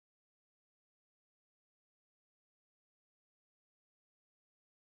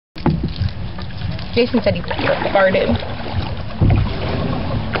Jason said he farted.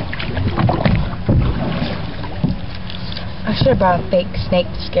 I should have brought a fake snake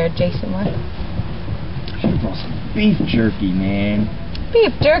to scare Jason with. Should have brought some beef jerky, man.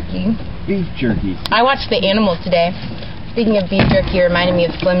 Beef jerky? Beef jerky. I watched The Animal today. Speaking of beef jerky, it reminded me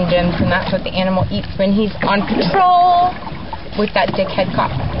of Slim Jims, and that's what the animal eats when he's on patrol with that dickhead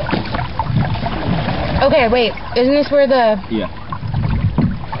cop. Okay, wait. Isn't this where the... Yeah.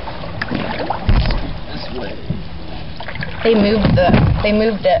 This way. They moved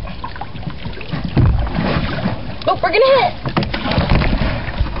it. Oh, we're gonna hit!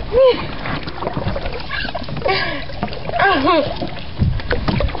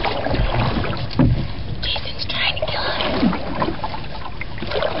 Jason's trying to kill him.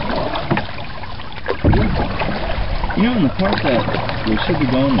 You know, in the part that we should be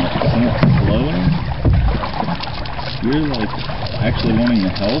going like slowing, you're like actually wanting to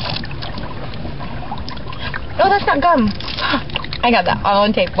help. Oh, that's not gum. I got that all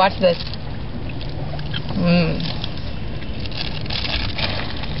on tape. Watch this.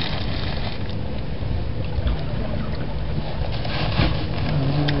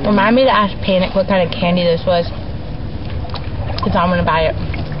 Remind me to ask Panic what kind of candy this was, because I'm gonna buy it.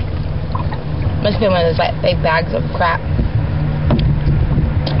 Must be one of those like big bags of crap.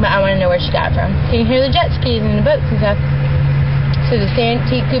 But I want to know where she got it from. Can you hear the jet skis and the boats and stuff? So the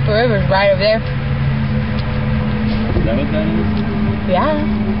Santee Cooper River is right over there. Is that what that is? Yeah.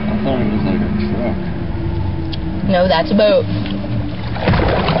 I thought it was like a truck. No, that's a boat.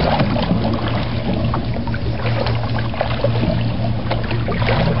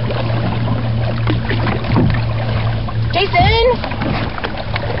 Jason!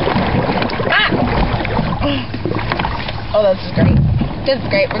 Ah! Oh, that's great. This is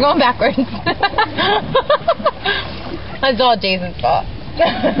great. We're going backwards. That's all Jason's fault.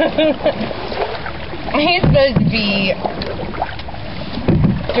 He's supposed to be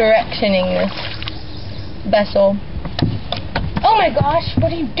directioning this vessel. Oh my gosh,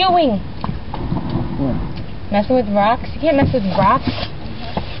 what are you doing? What? Messing with rocks? You can't mess with rocks.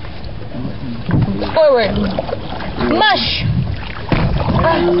 Forward. Mush!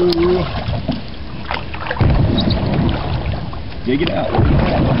 Dig it out.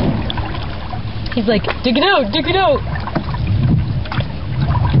 He's like, dig it out, dig it out.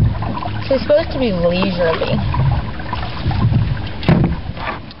 So it's supposed to be leisurely.